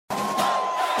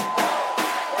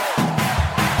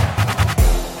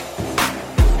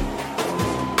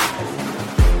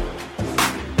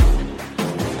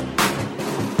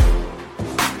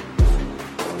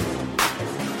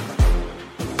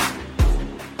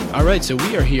All right, so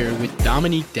we are here with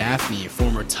Dominique Dafney,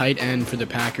 former tight end for the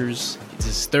Packers. It's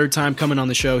his third time coming on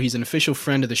the show. He's an official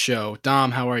friend of the show.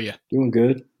 Dom, how are you? Doing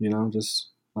good, just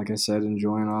like I said,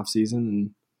 enjoying off season and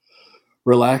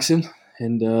relaxing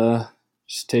and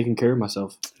just taking care of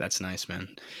myself. That's nice,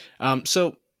 man.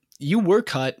 So you were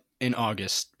cut in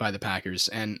August by the Packers,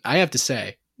 and I have to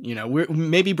say,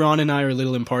 maybe Braun and I are a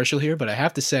little impartial here, but I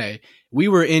have to say, we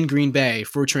were in Green Bay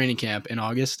for training camp in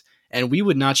August, and we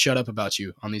would not shut up about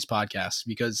you on these podcasts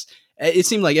because it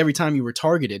seemed like every time you were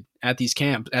targeted at these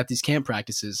camp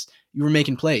practices, you were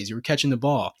making plays, you were catching the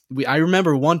ball. I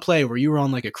remember one play where you were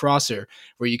on like a crosser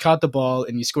where you caught the ball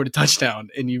and you scored a touchdown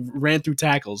and you ran through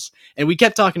tackles, and we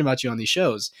kept talking about you on these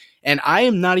shows. And I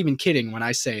am not even kidding when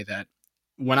I say that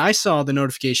when I saw the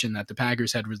notification that the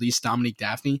Packers had released Dominique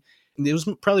Dafney, it was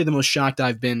probably the most shocked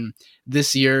I've been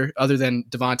this year, other than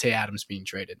Devontae Adams being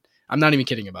traded. I'm not even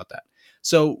kidding about that.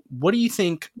 So what do you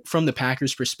think from the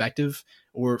Packers' perspective,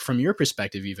 or from your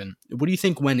perspective even, what do you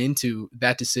think went into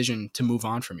that decision to move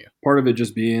on from you? Part of it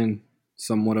just being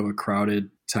somewhat of a crowded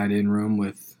tight end room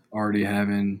with already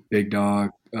having Big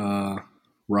Dog.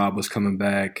 Rob was coming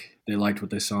back. They liked what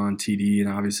they saw on TD,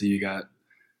 and obviously you got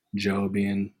Joe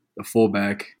being the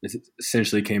fullback. It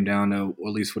essentially came down to, or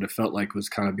at least what it felt like, was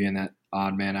kind of being that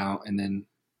odd man out. And then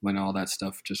when all that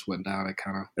stuff just went down, it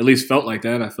kind of at least felt like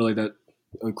that. I feel like that.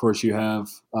 Of course, you have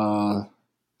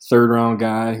third-round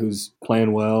guy who's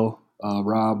playing well.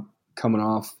 Rob coming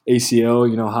off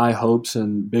ACL, high hopes,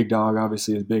 and Big Dog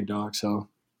obviously is Big Dog. So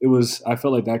I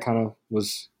felt like that kind of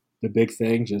was the big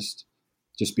thing, just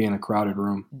being a crowded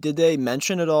room. Did they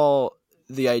mention at all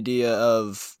the idea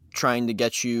of trying to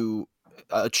get you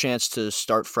a chance to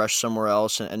start fresh somewhere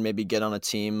else and maybe get on a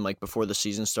team like before the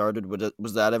season started?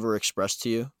 Was that ever expressed to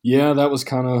you? Yeah, that was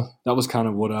kind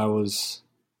of what I was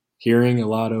hearing a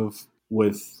lot of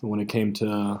with when it came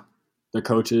to the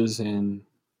coaches and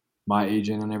my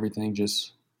agent and everything,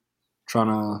 just trying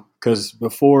to, because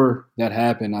before that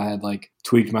happened, I had like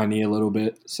tweaked my knee a little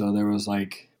bit. So there was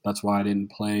like, that's why I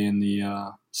didn't play in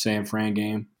the San Fran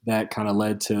game. That kind of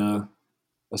led to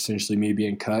essentially me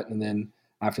being cut. And then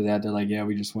after that, they're like, yeah,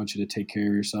 we just want you to take care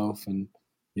of yourself. And,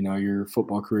 your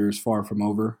football career is far from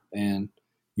over, and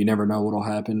you never know what will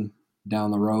happen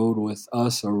down the road with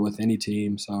us or with any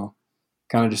team. So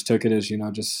kind of just took it as,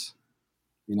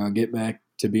 get back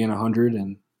to being 100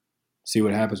 and see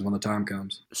what happens when the time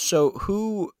comes. So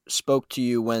who spoke to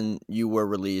you when you were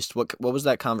released? What was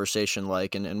that conversation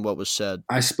like, and what was said?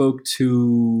 I spoke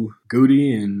to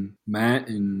Goody and Matt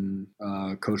and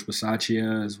Coach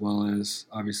Bisaccia, as well as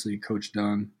obviously Coach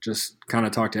Dunn. Just kind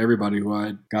of talked to everybody who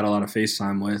I got a lot of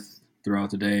FaceTime with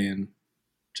throughout the day, and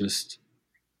just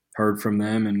heard from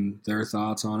them and their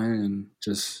thoughts on it, and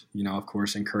just, of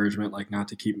course, encouragement, like not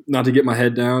to get my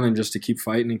head down and just to keep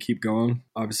fighting and keep going,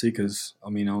 obviously, because,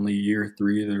 only year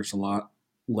 3, there's a lot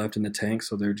left in the tank.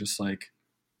 So they're just a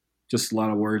lot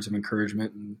of words of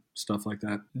encouragement and stuff like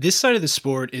that. This side of the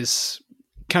sport is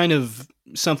kind of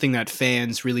something that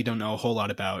fans really don't know a whole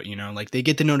lot about, like they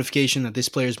get the notification that this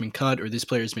player's been cut or this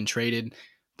player's been traded,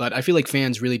 but I feel like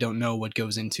fans really don't know what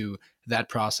goes into that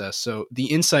process. So the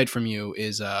insight from you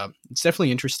is it's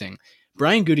definitely interesting.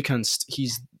 Brian Gutekunst,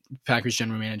 he's Packers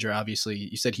general manager, obviously.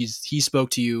 You said he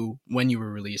spoke to you when you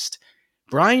were released.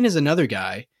 Brian is another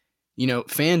guy,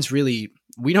 fans really,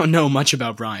 we don't know much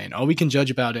about Brian. All we can judge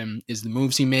about him is the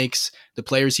moves he makes, the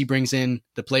players he brings in,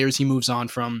 the players he moves on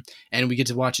from, and we get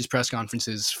to watch his press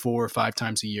conferences 4 or 5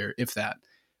 times a year, if that.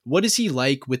 What is he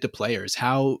like with the players?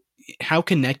 How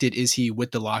connected is he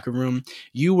with the locker room?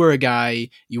 You were a guy,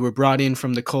 you were brought in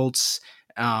from the Colts,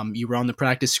 you were on the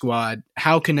practice squad.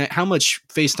 How much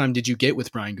FaceTime did you get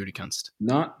with Brian Gutekunst?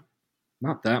 Not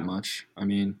that much.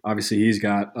 Obviously he's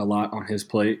got a lot on his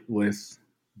plate with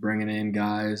bringing in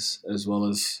guys, as well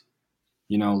as,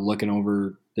 looking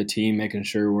over the team, making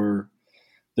sure we're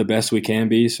the best we can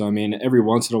be. So, every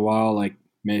once in a while, like,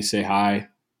 may say hi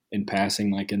in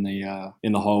passing, like in the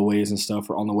hallways and stuff,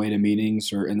 or on the way to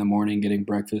meetings, or in the morning getting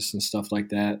breakfast and stuff like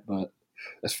that. But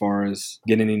as far as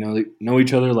getting to know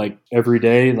each other like every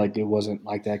day, like it wasn't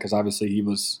like that, because obviously he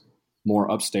was more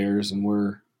upstairs and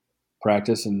we're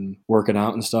practice and working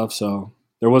out and stuff. So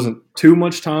there wasn't too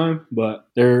much time, but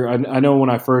I know when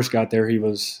I first got there, he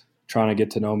was trying to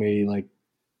get to know me, like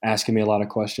asking me a lot of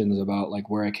questions about like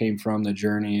where I came from, the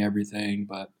journey, everything.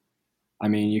 But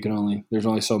there's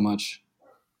only so much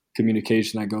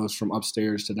communication that goes from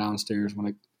upstairs to downstairs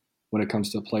when it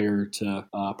comes to player to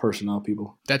personnel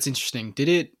people. That's interesting. Did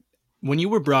it When you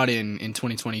were brought in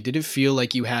 2020, did it feel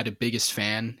like you had a biggest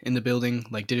fan in the building?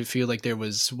 Like, did it feel like there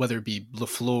was, whether it be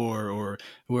LaFleur or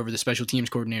whoever the special teams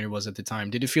coordinator was at the time,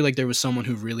 did it feel like there was someone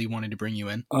who really wanted to bring you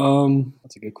in?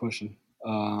 That's a good question.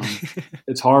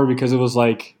 It's hard because it was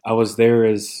like I was there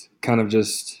as kind of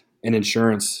just an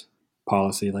insurance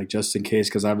policy, like just in case,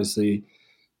 because obviously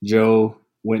Joe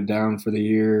went down for the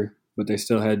year, but they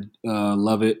still had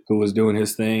Lovett, who was doing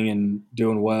his thing and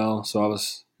doing well. So I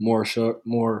was more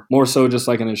so just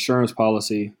like an insurance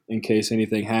policy in case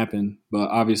anything happened. But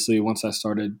obviously, once I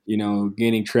started,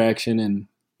 gaining traction and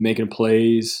making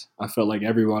plays, I felt like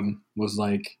everyone was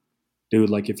like, "Dude,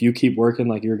 like if you keep working,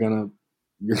 like you're gonna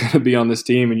be on this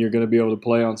team and you're gonna be able to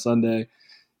play on Sunday."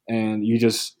 And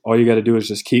all you got to do is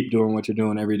just keep doing what you're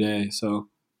doing every day. So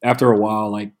after a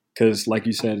while, because like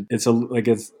you said,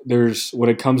 there's when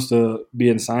it comes to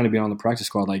being signed to be on the practice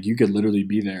squad, like you could literally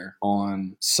be there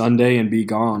on Sunday and be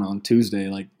gone on Tuesday.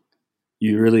 Like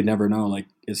you really never know. Like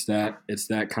it's that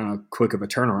kind of quick of a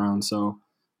turnaround. So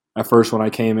at first when I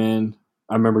came in,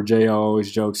 I remember Jay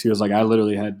always jokes. He was like, I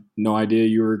literally had no idea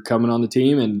you were coming on the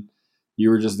team and you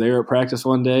were just there at practice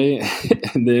one day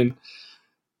and then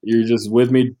you're just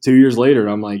with me 2 years later.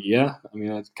 I'm like, yeah. I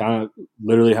mean, that's kind of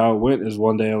literally how it went. Is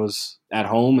one day I was at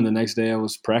home and the next day I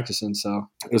was practicing. So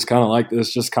it was kind of like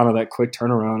this, just kind of that quick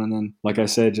turnaround. And then, like I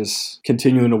said, just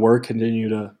continuing to work, continue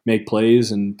to make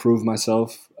plays and prove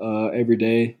myself every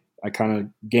day. I kind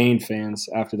of gained fans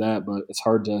after that, but it's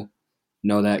hard to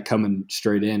know that coming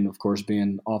straight in, of course,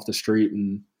 being off the street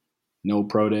and no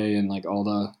pro day and like all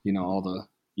the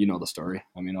the story.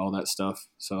 I mean, all that stuff.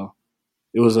 So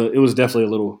it was definitely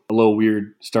a little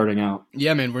weird starting out.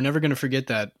 Yeah, man, we're never going to forget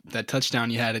that touchdown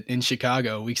you had in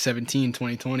Chicago, week 17,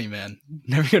 2020, man.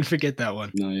 Never going to forget that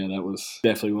one. No, yeah, that was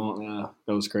definitely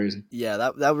that was crazy.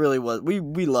 Yeah, that really was.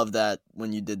 We loved that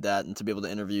when you did that, and to be able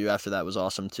to interview you after that was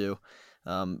awesome too.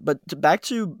 Back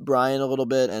to Brian a little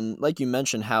bit, and like you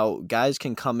mentioned, how guys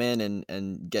can come in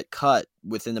and get cut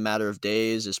within a matter of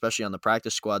days, especially on the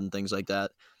practice squad and things like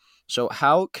that. So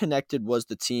how connected was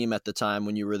the team at the time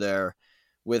when you were there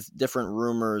with different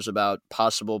rumors about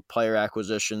possible player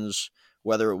acquisitions,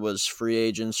 whether it was free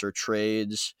agents or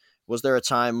trades? Was there a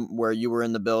time where you were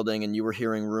in the building and you were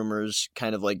hearing rumors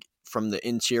kind of like from the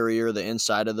interior, the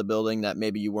inside of the building, that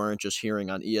maybe you weren't just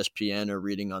hearing on ESPN or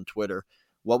reading on Twitter?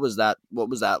 What was that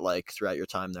like throughout your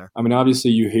time there? I mean, obviously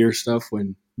you hear stuff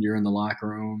when you're in the locker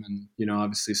room, and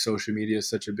obviously social media is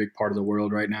such a big part of the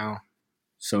world right now.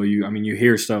 So you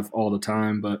hear stuff all the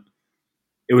time, but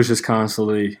it was just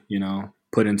constantly,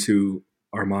 put into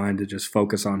our mind to just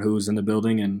focus on who's in the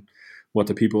building and what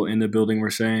the people in the building were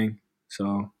saying.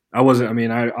 So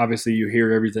obviously you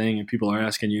hear everything and people are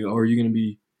asking you,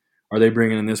 are they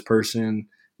bringing in this person?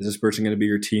 Is this person going to be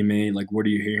your teammate? Like, what are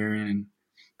you hearing? And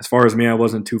as far as me, I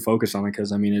wasn't too focused on it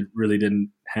because, it really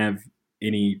didn't have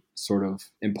any sort of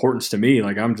importance to me.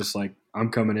 Like, I'm just like,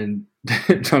 I'm coming in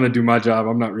trying to do my job.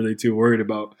 I'm not really too worried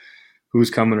about who's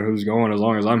coming or who's going. As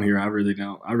long as I'm here, I really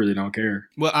don't care.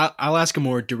 Well, I'll ask a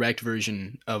more direct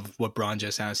version of what Bron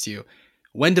just asked you.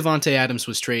 When Davante Adams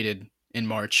was traded in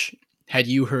March, had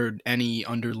you heard any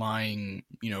underlying,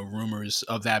 rumors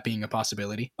of that being a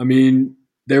possibility? I mean,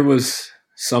 there was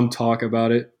some talk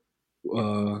about it.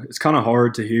 It's kind of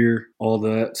hard to hear all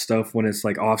that stuff when it's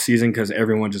like off season because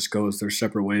everyone just goes their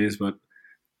separate ways. But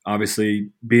obviously,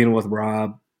 being with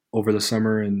Rob over the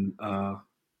summer and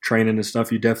training and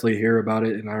stuff, you definitely hear about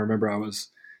it. And I remember I was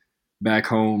back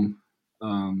home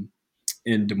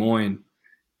in Des Moines,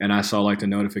 and I saw like the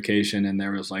notification, and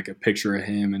there was like a picture of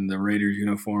him in the Raiders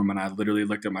uniform, and I literally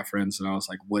looked at my friends and I was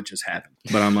like, "What just happened?"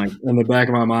 But I'm like, in the back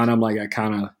of my mind, I'm like, I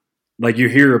kind of like, you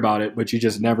hear about it, but you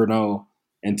just never know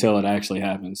until it actually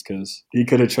happens, because he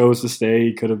could have chose to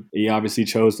stay, he obviously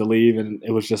chose to leave, and it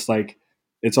was just like,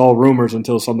 it's all rumors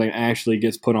until something actually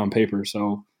gets put on paper.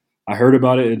 So I heard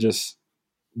about it,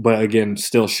 but again,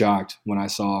 still shocked when I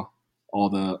saw all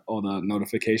the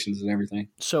notifications and everything.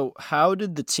 So how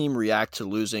did the team react to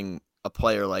losing a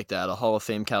player like that, a Hall of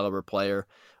Fame caliber player,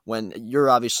 when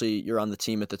you're on the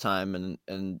team at the time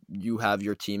and you have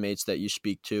your teammates that you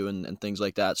speak to and things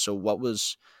like that? So what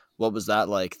was that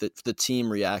like, the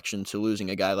team reaction to losing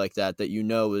a guy like that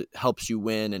helps you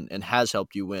win and has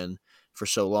helped you win for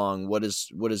so long? What is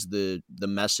the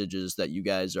messages that you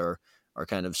guys are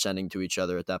kind of sending to each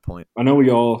other at that point? I know we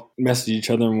all messaged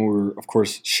each other and we were, of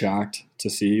course, shocked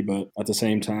to see, but at the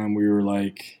same time, we were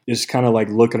like, just kind of like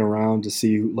looking around to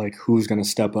see like who's going to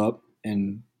step up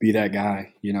and be that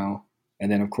guy,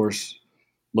 and then of course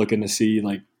looking to see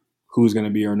like who's going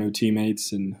to be our new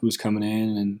teammates and who's coming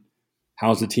in and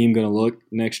how's the team going to look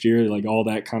next year. Like all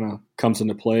that kind of comes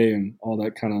into play, and all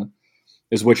that kind of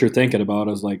is what you're thinking about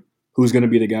is like who's going to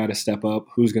be the guy to step up,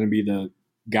 who's going to be the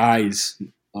guys,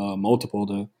 multiple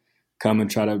to come and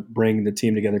try to bring the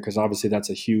team together, because obviously that's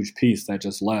a huge piece that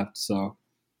just left. So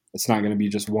it's not going to be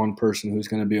just one person who's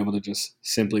going to be able to just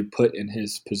simply put in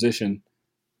his position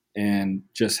and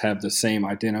just have the same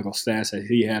identical stats that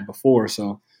he had before.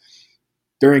 So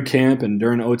during camp and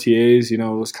during OTAs, it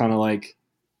was kind of like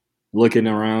looking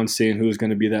around, seeing who was going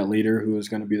to be that leader, who was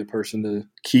going to be the person to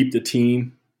keep the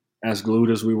team as glued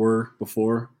as we were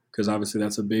before, because obviously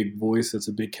that's a big voice, that's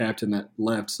a big captain that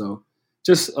left. So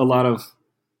just a lot of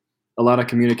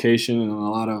communication and a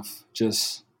lot of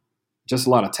just a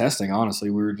lot of testing. Honestly,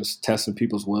 we were just testing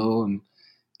people's will and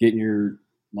getting your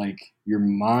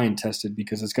mind tested,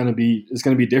 because it's gonna be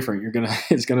different.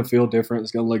 It's gonna feel different.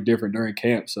 It's gonna look different during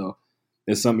camp. So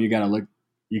it's something you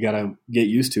gotta get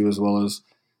used to, as well as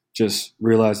just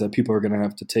realize that people are gonna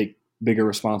have to take bigger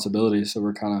responsibilities. So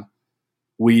we're kind of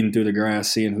weeding through the grass,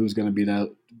 seeing who's gonna be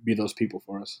those people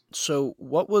for us. So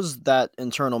what was that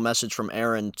internal message from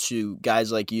Aaron to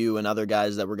guys like you and other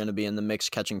guys that were going to be in the mix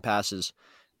catching passes,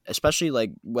 especially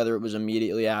like whether it was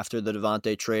immediately after the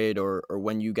Davante trade or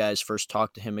when you guys first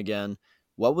talked to him again?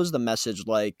 What was the message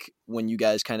like when you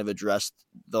guys kind of addressed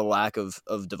the lack of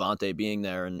Davante being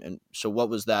there? And so what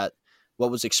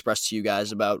was expressed to you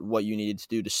guys about what you needed to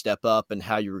do to step up and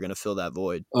how you were going to fill that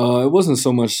void? It wasn't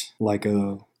so much like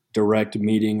a direct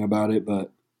meeting about it,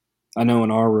 but I know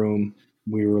in our room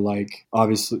we were like,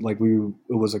 obviously, like it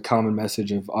was a common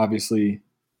message of obviously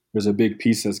there's a big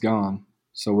piece that's gone.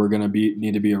 So we're going to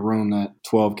need to be a room that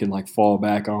 12 can like fall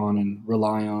back on and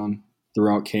rely on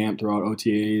throughout camp, throughout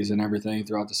OTAs and everything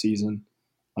throughout the season.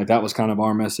 Like that was kind of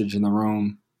our message in the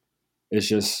room. It's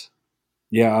just,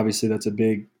 yeah, obviously that's a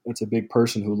big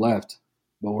person who left,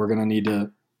 but we're going to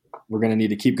need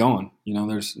to keep going.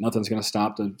 There's nothing's going to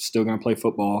stop. They're still going to play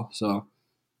football. So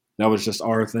that was just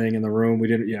our thing in the room. We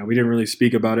didn't really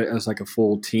speak about it as like a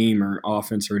full team or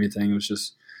offense or anything. It was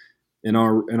just in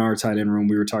our tight end room,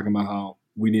 we were talking about how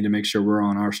we need to make sure we're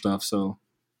on our stuff. So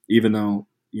even though,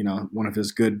 one of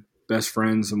his good best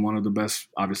friends and one of the best,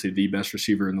 obviously the best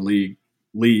receiver in the league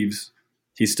leaves,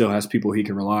 he still has people he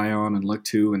can rely on and look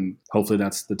to, and hopefully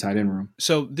that's the tight end room.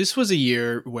 So this was a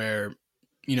year where,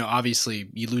 obviously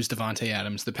you lose Davante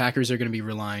Adams. The Packers are going to be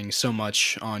relying so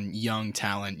much on young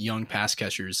talent, young pass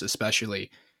catchers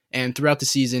especially. And throughout the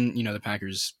season, the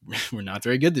Packers were not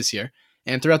very good this year.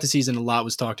 And throughout the season, a lot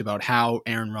was talked about how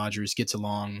Aaron Rodgers gets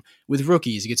along with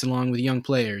rookies, gets along with young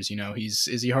players.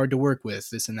 Is he hard to work with,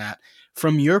 this and that.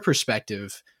 From your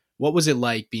perspective, what was it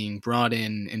like being brought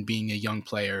in and being a young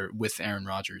player with Aaron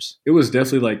Rodgers? It was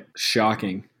definitely like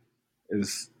shocking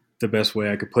is the best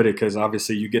way I could put it, because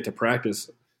obviously you get to practice.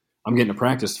 I'm getting to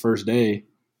practice the first day,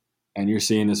 and you're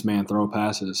seeing this man throw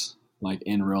passes like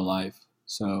in real life.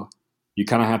 So you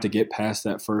kind of have to get past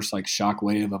that first like shock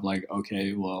wave of like,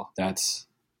 okay, well, that's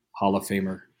Hall of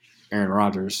Famer Aaron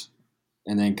Rodgers,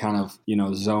 and then kind of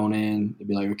zone in and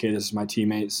be like, okay, this is my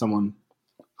teammate, someone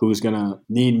who's gonna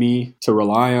need me to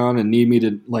rely on and need me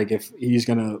to, like, if he's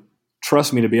gonna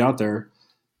trust me to be out there,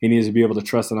 he needs to be able to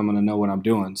trust that I'm gonna know what I'm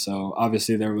doing. So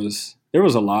obviously there was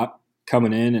a lot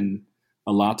coming in and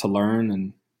a lot to learn,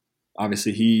 and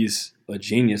obviously he's a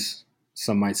genius,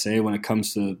 some might say, when it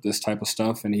comes to this type of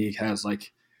stuff, and he has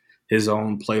like his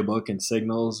own playbook and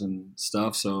signals and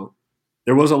stuff. So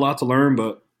there was a lot to learn,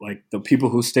 but like the people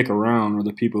who stick around or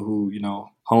the people who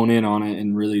hone in on it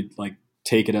and really like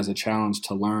take it as a challenge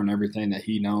to learn everything that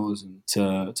he knows and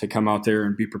to come out there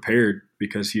and be prepared,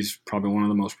 because he's probably one of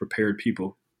the most prepared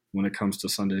people when it comes to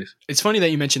Sundays. It's funny that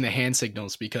you mentioned the hand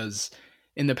signals, because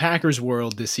in the Packers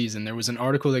world this season, there was an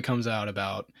article that comes out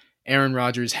about Aaron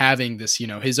Rodgers having this,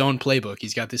 his own playbook.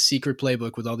 He's got this secret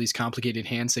playbook with all these complicated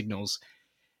hand signals.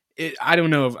 I don't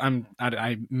know if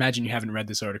I imagine you haven't read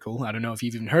this article. I don't know if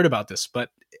you've even heard about this, but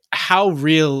how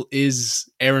real is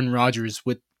Aaron Rodgers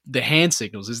with the hand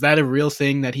signals? Is that a real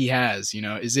thing that he has?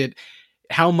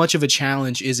 How much of a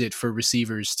challenge is it for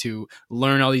receivers to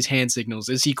learn all these hand signals?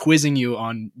 Is he quizzing you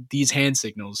on these hand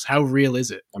signals? How real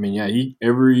is it? I mean, yeah,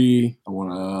 every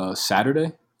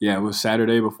Saturday. Yeah, it was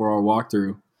Saturday before our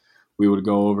walkthrough. We would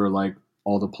go over like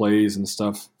all the plays and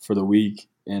stuff for the week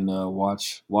and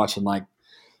watching like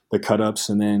the cut-ups.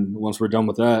 And then once we're done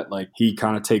with that, like he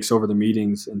kind of takes over the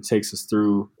meetings and takes us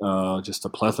through just a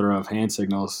plethora of hand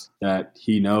signals that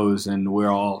he knows, and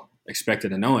we're all expected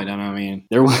to know it. And I mean,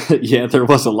 there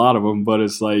was a lot of them, but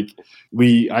it's like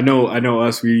I know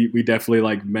us, we definitely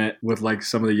like met with like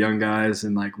some of the young guys,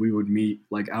 and like we would meet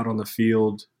like out on the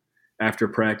field after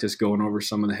practice going over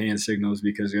some of the hand signals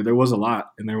because there was a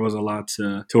lot and there was a lot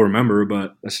to remember.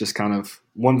 But that's just kind of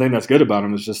one thing that's good about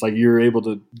him is just like you're able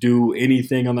to do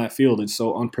anything on that field. It's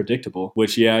so unpredictable,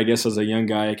 which, yeah, I guess as a young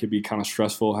guy, it could be kind of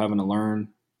stressful having to learn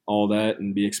all that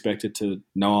and be expected to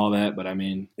know all that. But I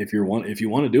mean, if you want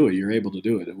to do it, you're able to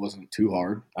do it. It wasn't too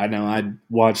hard. I know I'd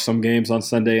watch some games on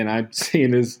Sunday and I'd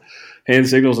seen his hand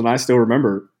signals and I still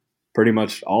remember pretty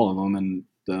much all of them. And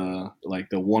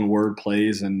the one word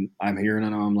plays and I'm hearing it,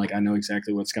 I'm like, I know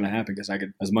exactly what's going to happen because I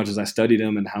could, as much as I studied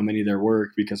them and how many there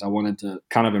were, because I wanted to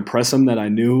kind of impress them that I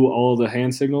knew all the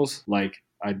hand signals, like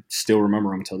I still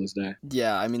remember them till this day.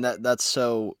 Yeah, I mean that's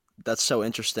so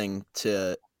interesting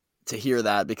to hear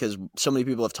that because so many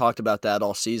people have talked about that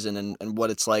all season and what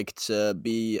it's like to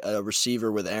be a receiver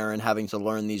with Aaron having to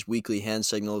learn these weekly hand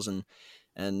signals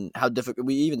and how difficult.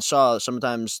 We even saw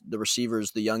sometimes the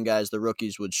receivers, the young guys, the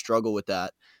rookies would struggle with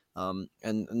that.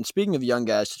 And speaking of young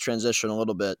guys, to transition a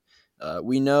little bit,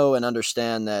 we know and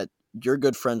understand that you're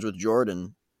good friends with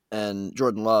Jordan and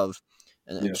Jordan Love.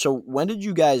 And Yeah. so when did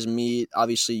you guys meet?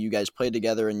 Obviously, you guys played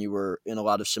together and you were in a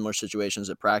lot of similar situations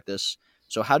at practice.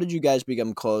 So how did you guys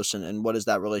become close and what is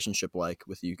that relationship like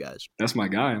with you guys? That's my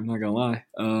guy. I'm not going to lie.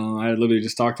 I literally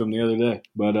just talked to him the other day.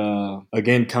 But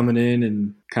again, coming in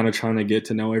and kind of trying to get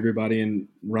to know everybody and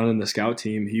running the scout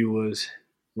team, he was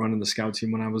running the scout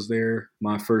team when I was there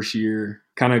my first year,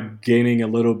 kind of gaining a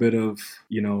little bit of,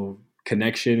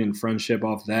 connection and friendship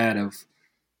off that of,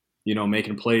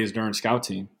 making plays during scout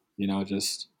team,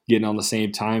 just getting on the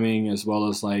same timing as well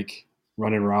as like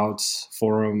running routes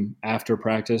for him after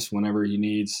practice whenever he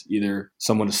needs either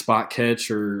someone to spot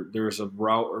catch or there's a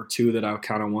route or two that I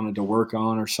kind of wanted to work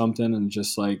on or something. And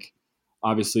just like,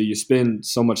 obviously you spend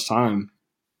so much time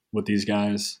with these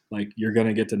guys, like you're going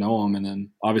to get to know them. And then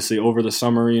obviously over the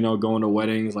summer, going to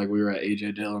weddings, like we were at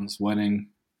AJ Dillon's wedding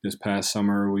this past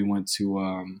summer. We went to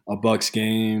a Bucks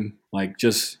game, like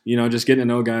just getting to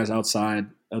know guys outside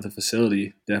of the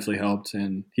facility definitely helped.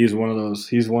 And he's one of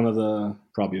the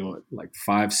probably like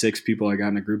 5-6 people I got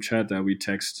in a group chat that we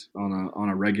text on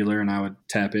a regular, and I would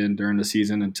tap in during the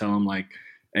season and tell them like,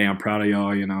 hey, I'm proud of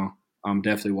y'all, I'm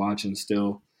definitely watching,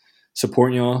 still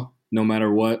supporting y'all no matter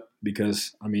what,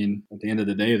 because I mean at the end of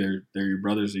the day they're your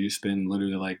brothers that you spend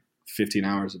literally like 15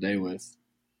 hours a day with,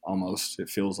 almost, it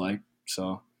feels like.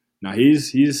 So no,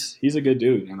 he's a good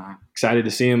dude, and I'm excited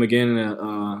to see him again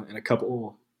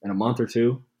in a month or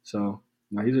two. So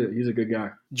no, he's a good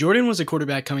guy. Jordan was a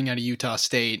quarterback coming out of Utah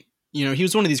State. He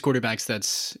was one of these quarterbacks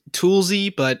that's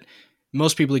toolsy, but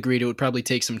most people agreed it would probably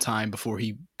take some time before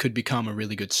he could become a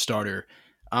really good starter.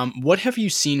 What have you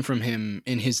seen from him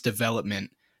in his development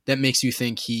that makes you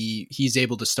think he's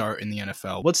able to start in the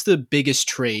NFL? What's the biggest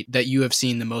trait that you have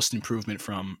seen the most improvement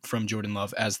from Jordan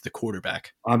Love as the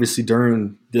quarterback? Obviously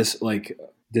during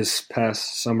this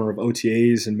past summer of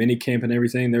OTAs and minicamp and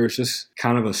everything, there was just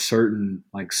kind of a certain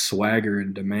like swagger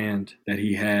and demand that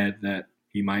he had that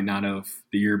he might not have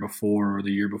the year before or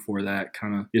the year before that.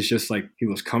 Kind of, it's just like he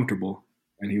was comfortable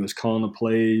and he was calling the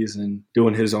plays and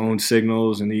doing his own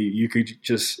signals, and it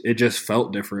just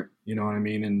felt different. You know what I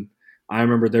mean? And I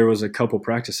remember there was a couple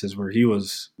practices where he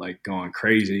was like going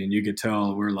crazy, and you could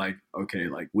tell we're like, okay,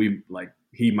 like we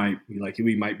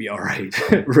might be all right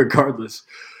regardless.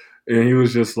 And he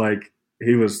was just like,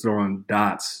 he was throwing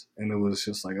dots, and it was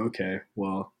just like, okay,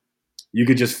 well, you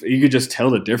could just tell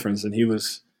the difference. And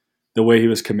the way he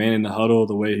was commanding the huddle,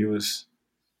 the way he was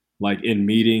like in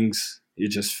meetings, it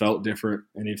just felt different.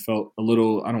 And he felt a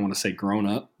little, I don't want to say grown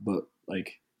up, but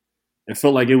like it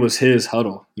felt like it was his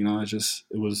huddle. It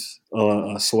was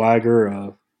a swagger,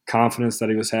 a confidence that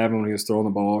he was having when he was throwing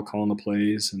the ball, calling the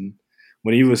plays. And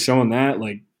when he was showing that,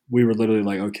 like we were literally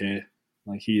like, okay,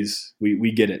 like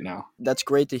we get it now. That's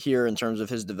great to hear in terms of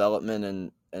his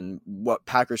development and what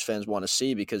Packers fans want to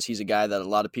see, because he's a guy that a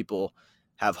lot of people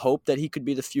have hope that he could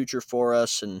be the future for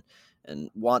us and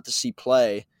want to see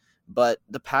play. But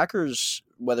the Packers,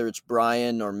 whether it's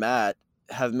Brian or Matt,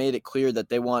 have made it clear that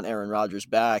they want Aaron Rodgers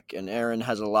back, and Aaron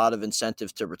has a lot of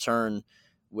incentive to return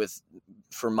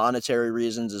for monetary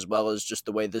reasons as well as just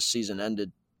the way this season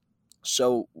ended.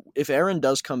 So if Aaron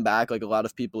does come back like a lot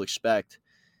of people expect,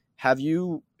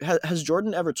 has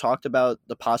Jordan ever talked about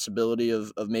the possibility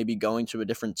of maybe going to a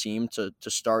different team to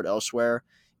start elsewhere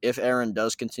if Aaron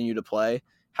does continue to play?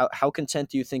 How content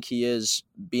do you think he is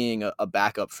being a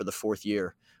backup for the fourth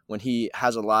year when he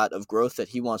has a lot of growth that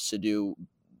he wants to do,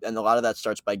 and a lot of that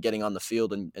starts by getting on the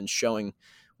field and showing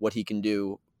what he can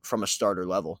do from a starter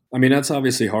level? I mean, that's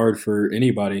obviously hard for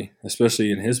anybody,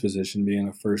 especially in his position, being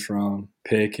a first-round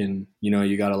pick, and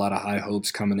you got a lot of high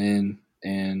hopes coming in,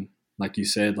 and like you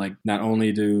said, like not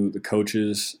only do the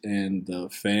coaches and the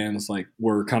fans like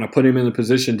we're kind of putting him in the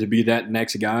position to be that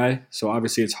next guy. So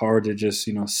obviously it's hard to just,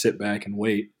 sit back and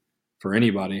wait for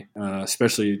anybody,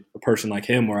 especially a person like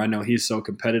him where I know he's so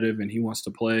competitive and he wants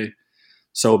to play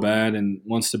so bad and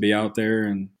wants to be out there.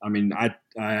 And I mean, I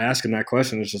asked him that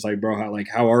question. It's just like, bro,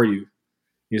 how are you?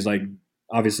 He's like,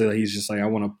 obviously he's just like, I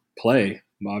want to play.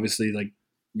 But obviously, like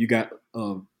you got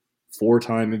a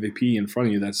 4-time MVP in front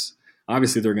of you. That's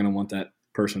obviously they're going to want that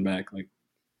person back. Like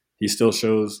he still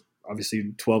shows,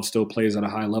 obviously 12 still plays at a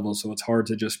high level. So it's hard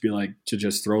to just be like, to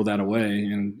just throw that away.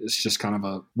 And it's just kind of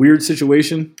a weird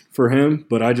situation for him,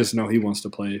 but I just know he wants to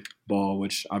play ball,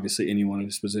 which obviously anyone in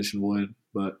his position would.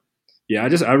 But yeah,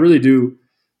 I really do,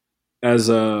 as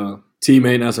a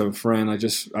teammate and as a friend,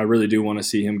 I really do want to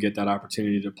see him get that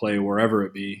opportunity to play wherever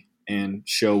it be and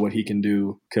show what he can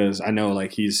do, because I know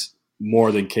like he's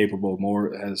more than capable,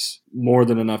 has more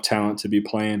than enough talent to be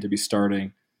playing, to be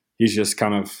starting. He's just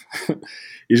kind of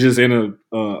he's just in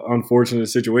a unfortunate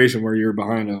situation where you're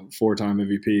behind a 4-time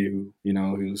MVP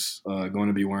who's going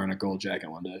to be wearing a gold jacket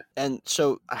one day. And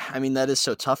so, I mean, that is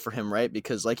so tough for him, right?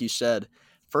 Because like you said,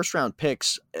 first-round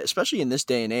picks, especially in this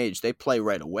day and age, they play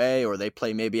right away or they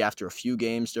play maybe after a few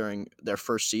games during their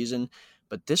first season.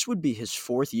 But this would be his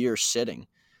 4th year sitting.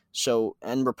 So,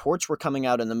 and reports were coming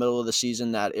out in the middle of the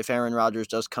season that if Aaron Rodgers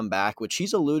does come back, which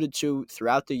he's alluded to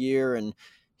throughout the year, and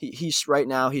he's right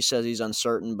now, he says he's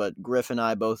uncertain, but Griff and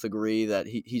I both agree that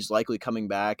he's likely coming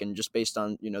back, and just based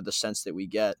on, the sense that we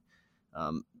get.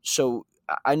 So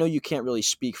I know you can't really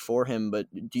speak for him, but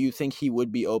do you think he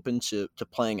would be open to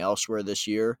playing elsewhere this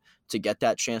year to get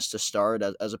that chance to start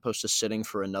as opposed to sitting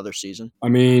for another season? I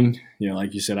mean,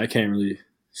 like you said, I can't really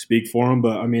speak for him,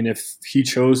 but I mean, if he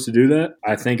chose to do that,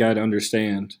 I think I'd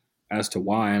understand as to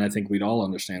why, and I think we'd all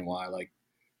understand why. Like,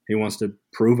 he wants to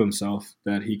prove himself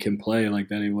that he can play, like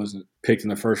that he wasn't picked in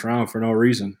the first round for no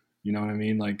reason. You know what I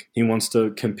mean? Like, he wants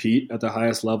to compete at the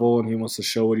highest level and he wants to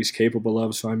show what he's capable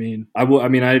of. So, I mean,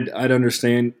 I'd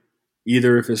understand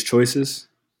either of his choices,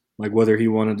 like whether he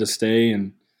wanted to stay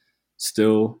and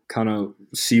still kind of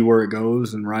see where it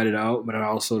goes and ride it out. But I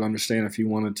also understand if he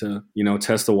wanted to,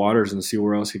 test the waters and see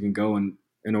where else he can go, and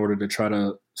in order to try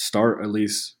to start, at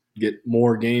least get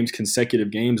more games, consecutive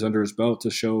games under his belt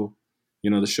to show,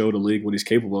 to show the league what he's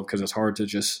capable of, because it's hard to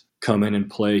just come in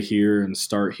and play here and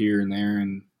start here and there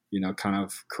and, kind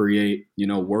of create,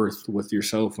 worth with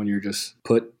yourself when you're just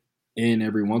put in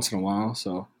every once in a while.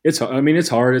 So it's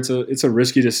hard. It's a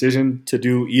risky decision to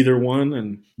do either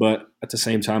one. But at the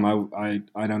same time,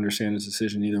 I'd understand his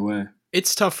decision either way.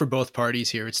 It's tough for both parties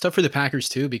here. It's tough for the Packers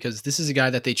too, because this is a guy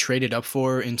that they traded up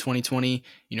for in 2020.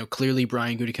 Clearly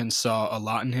Brian Gutekunst saw a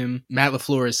lot in him. Matt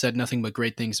LaFleur has said nothing but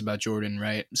great things about Jordan,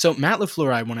 right? So Matt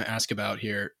LaFleur, I want to ask about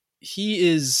here. He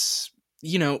is,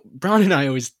 Brown and I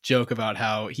always joke about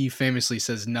how he famously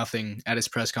says nothing at his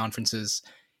press conferences.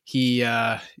 He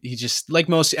just, like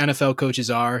most NFL coaches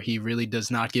are, he really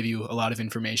does not give you a lot of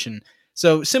information.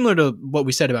 So similar to what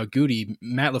we said about Goody,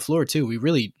 Matt LaFleur too,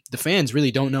 the fans really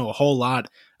don't know a whole lot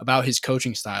about his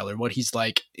coaching style or what he's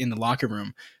like in the locker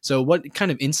room. So what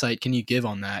kind of insight can you give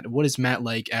on that? What is Matt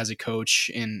like as a coach,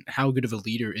 and how good of a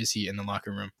leader is he in the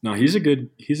locker room? No, he's a good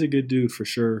dude for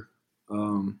sure.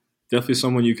 Definitely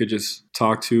someone you could just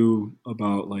talk to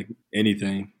about like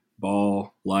anything,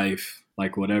 ball, life,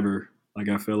 like whatever. Like,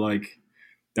 I feel like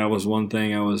that was one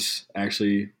thing I was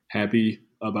actually happy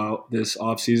about this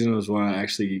offseason, was where I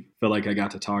actually felt like I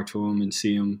got to talk to him and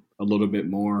see him a little bit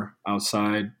more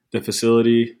outside the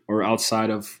facility or outside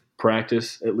of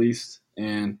practice at least,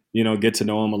 and, get to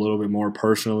know him a little bit more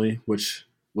personally, which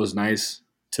was nice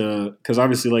because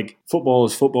obviously like football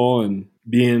is football, and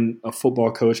being a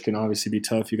football coach can obviously be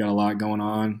tough. You got a lot going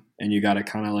on and you got to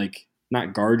kind of like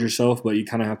not guard yourself, but you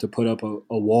kind of have to put up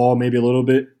a wall maybe a little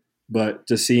bit. But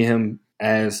to see him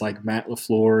as like Matt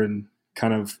LaFleur and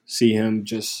kind of see him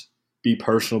just be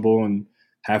personable and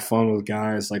have fun with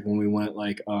guys, like when we went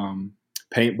like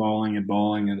paintballing and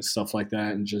bowling and stuff like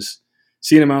that, and just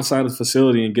seeing him outside of the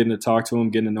facility and getting to talk to him,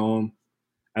 getting to know him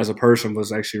as a person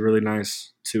was actually really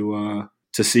nice to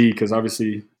see, because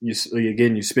obviously you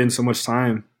spend so much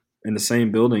time in the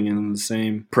same building and in the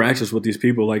same practice with these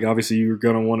people. Like, obviously you're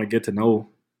going to want to get to know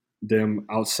them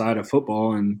outside of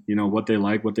football and, what they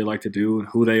like to do and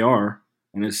who they are.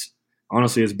 And it's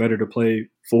better to play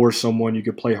for someone. You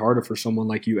could play harder for someone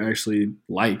like you actually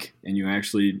like and you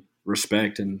actually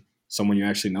respect, and someone you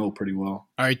actually know pretty well.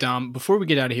 All right, Dom, before we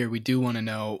get out of here, we do want to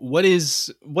know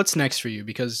what's next for you,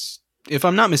 because if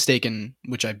I'm not mistaken,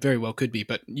 which I very well could be,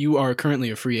 but you are currently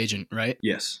a free agent, right?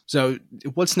 Yes. So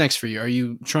what's next for you? Are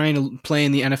you trying to play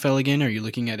in the NFL again? Are you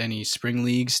looking at any spring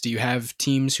leagues? Do you have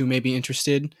teams who may be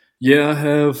interested? Yeah, I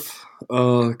have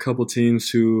a couple teams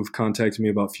who've contacted me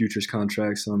about futures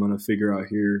contracts, and I'm going to figure out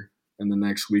here in the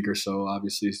next week or so.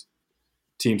 Obviously,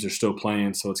 teams are still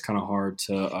playing, so it's kind of hard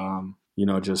to,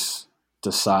 just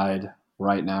decide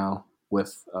right now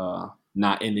with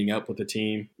not ending up with a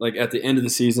team like at the end of the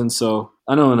season. So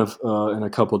I know in a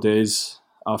couple days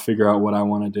I'll figure out what I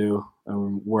want to do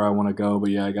and where I want to go.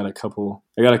 But yeah, I got a couple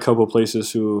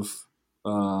places who've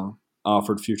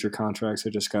offered future contracts. I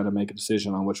just got to make a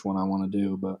decision on which one I want to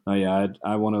do. But yeah,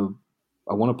 I want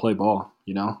to play ball,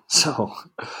 So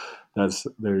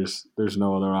there's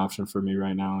no other option for me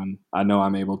right now, and I know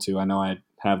I'm able to. I know I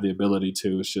have the ability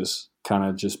to. It's just kind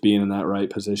of just being in that right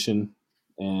position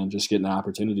and just getting the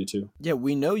opportunity to. Yeah,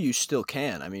 we know you still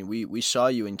can. I mean, we saw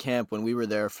you in camp when we were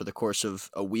there for the course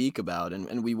of a week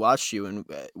and we watched you, and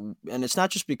it's not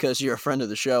just because you're a friend of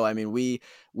the show. I mean, we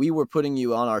were putting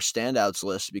you on our standouts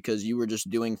list because you were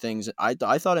just doing things.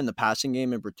 I thought in the passing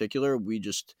game in particular,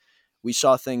 we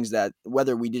saw things that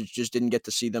whether we just didn't get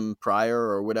to see them prior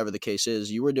or whatever the case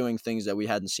is, you were doing things that we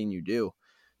hadn't seen you do.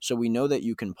 So we know that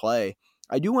you can play.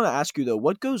 I do want to ask you, though,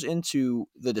 what goes into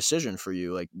the decision for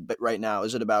you? Like right now,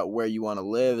 is it about where you want to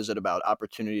live? Is it about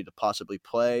opportunity to possibly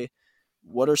play?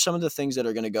 What are some of the things that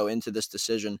are going to go into this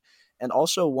decision? And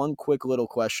also one quick little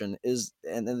question is,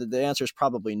 and the answer is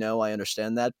probably no, I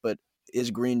understand that, but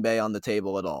is Green Bay on the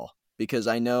table at all? Because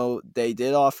I know they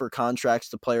did offer contracts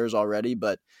to players already,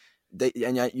 but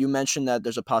you mentioned that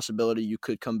there's a possibility you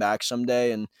could come back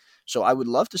someday, and so I would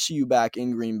love to see you back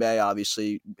in Green Bay,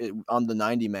 obviously on the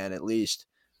 90 man at least.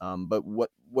 But what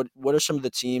are some of the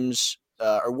teams,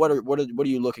 or what are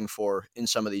you looking for in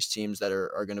some of these teams that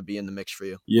are going to be in the mix for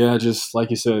you? Yeah, just like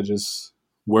you said, just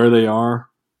where they are,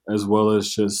 as well as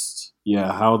just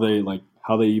how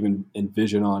they even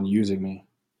envision on using me,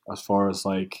 as far as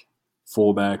like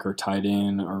fullback or tight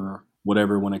end or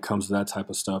whatever when it comes to that type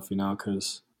of stuff,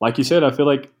 because like you said, I feel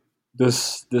like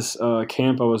this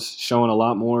camp I was showing a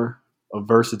lot more of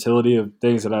versatility of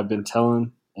things that I've been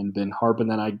telling and been harping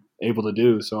that I'm able to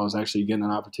do. So I was actually getting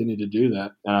an opportunity to do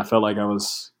that, and I felt like I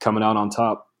was coming out on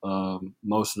top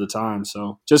most of the time.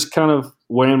 So just kind of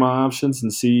weighing my options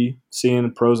and seeing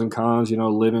the pros and cons,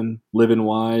 living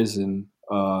wise and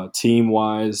team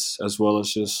wise, as well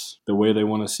as just the way they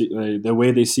want to see the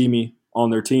way they see me on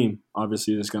their team.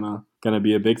 Obviously, is gonna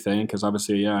be a big thing because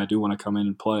obviously, I do want to come in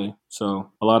and play.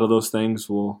 So a lot of those things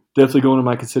will definitely go into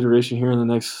my consideration here in the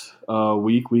next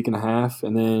week and a half,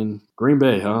 and then Green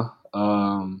Bay, huh?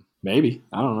 Maybe,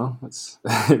 I don't know.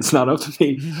 It's not up to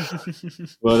me,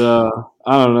 but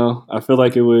I don't know. I feel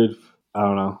like it would. I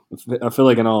don't know. I feel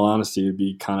like in all honesty, it'd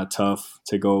be kind of tough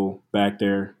to go back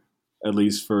there. At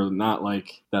least for not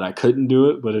like that I couldn't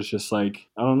do it, but it's just like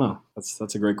I don't know.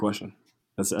 That's a great question.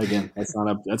 That's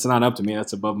not up to me.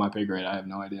 That's above my pay grade. I have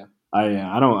no idea.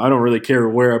 I don't really care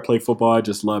where I play football. I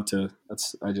just love to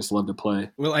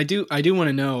play. Well, I do want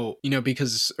to know,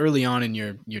 because early on in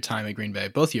your time at Green Bay,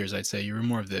 both years I'd say you were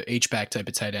more of the H-back type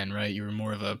of tight end, right? You were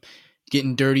more of a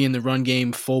getting dirty in the run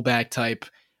game, fullback type.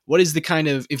 What is the kind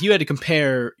of, if you had to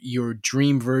compare your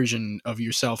dream version of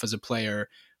yourself as a player,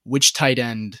 which tight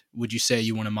end would you say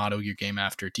you want to model your game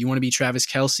after? Do you want to be Travis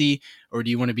Kelce, or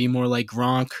do you want to be more like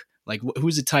Gronk? Like,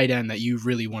 who's a tight end that you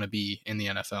really want to be in the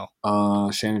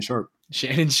NFL? Shannon Sharp.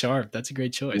 Shannon Sharp. That's a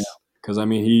great choice. Because,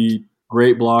 he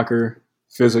great blocker,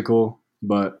 physical,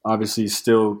 but obviously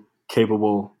still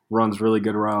capable, runs really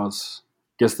good routes,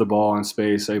 gets the ball in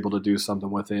space, able to do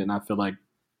something with it. And I feel like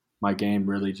my game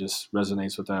really just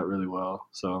resonates with that really well.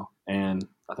 So, and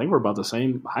I think we're about the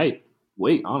same height.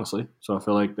 Weight, honestly. So I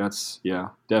feel like that's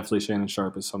definitely Shannon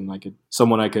Sharp is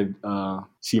someone I could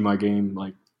see my game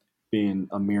like being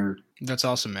a mirror. That's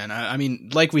awesome, man. I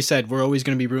mean, like we said, we're always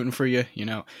going to be rooting for you.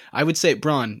 I would say,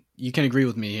 Braun, you can agree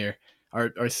with me here.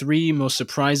 Our three most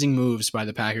surprising moves by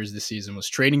the Packers this season was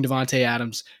trading Devontae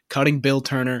Adams, cutting Bill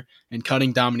Turner, and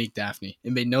cutting Dominique Dafney.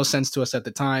 It made no sense to us at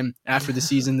the time. After the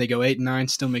season, they go 8-9,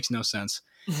 still makes no sense.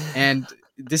 And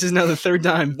this is now the third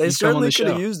time they certainly could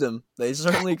have used him. They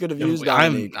certainly could have used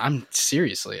Dominique. I'm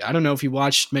seriously. I don't know if you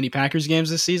watched many Packers games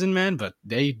this season, man, but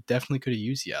they definitely could have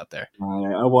used you out there.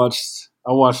 I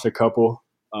watched a couple,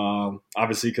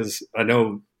 obviously because I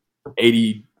know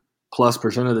 80+%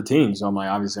 of the team, so I'm like,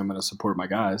 obviously I'm going to support my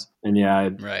guys. And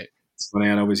right. It's funny,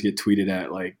 I'd always get tweeted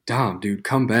at like, Dom, dude,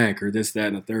 come back, or this, that,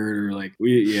 and the third, or like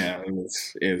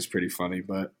it was pretty funny,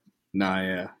 but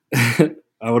I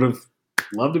would have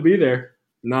loved to be there.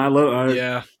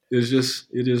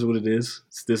 it is what it is.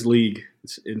 It's this league.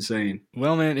 It's insane.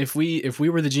 Well, man, if we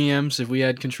were the GMs, if we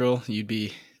had control,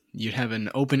 you'd have an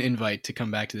open invite to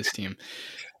come back to this team.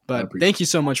 But thank you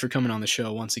so much for coming on the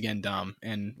show once again, Dom.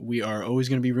 And we are always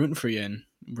going to be rooting for you, and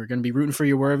we're going to be rooting for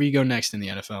you wherever you go next in the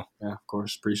NFL. Yeah, of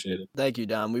course. Appreciate it. Thank you,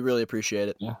 Dom. We really appreciate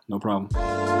it. Yeah, no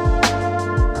problem.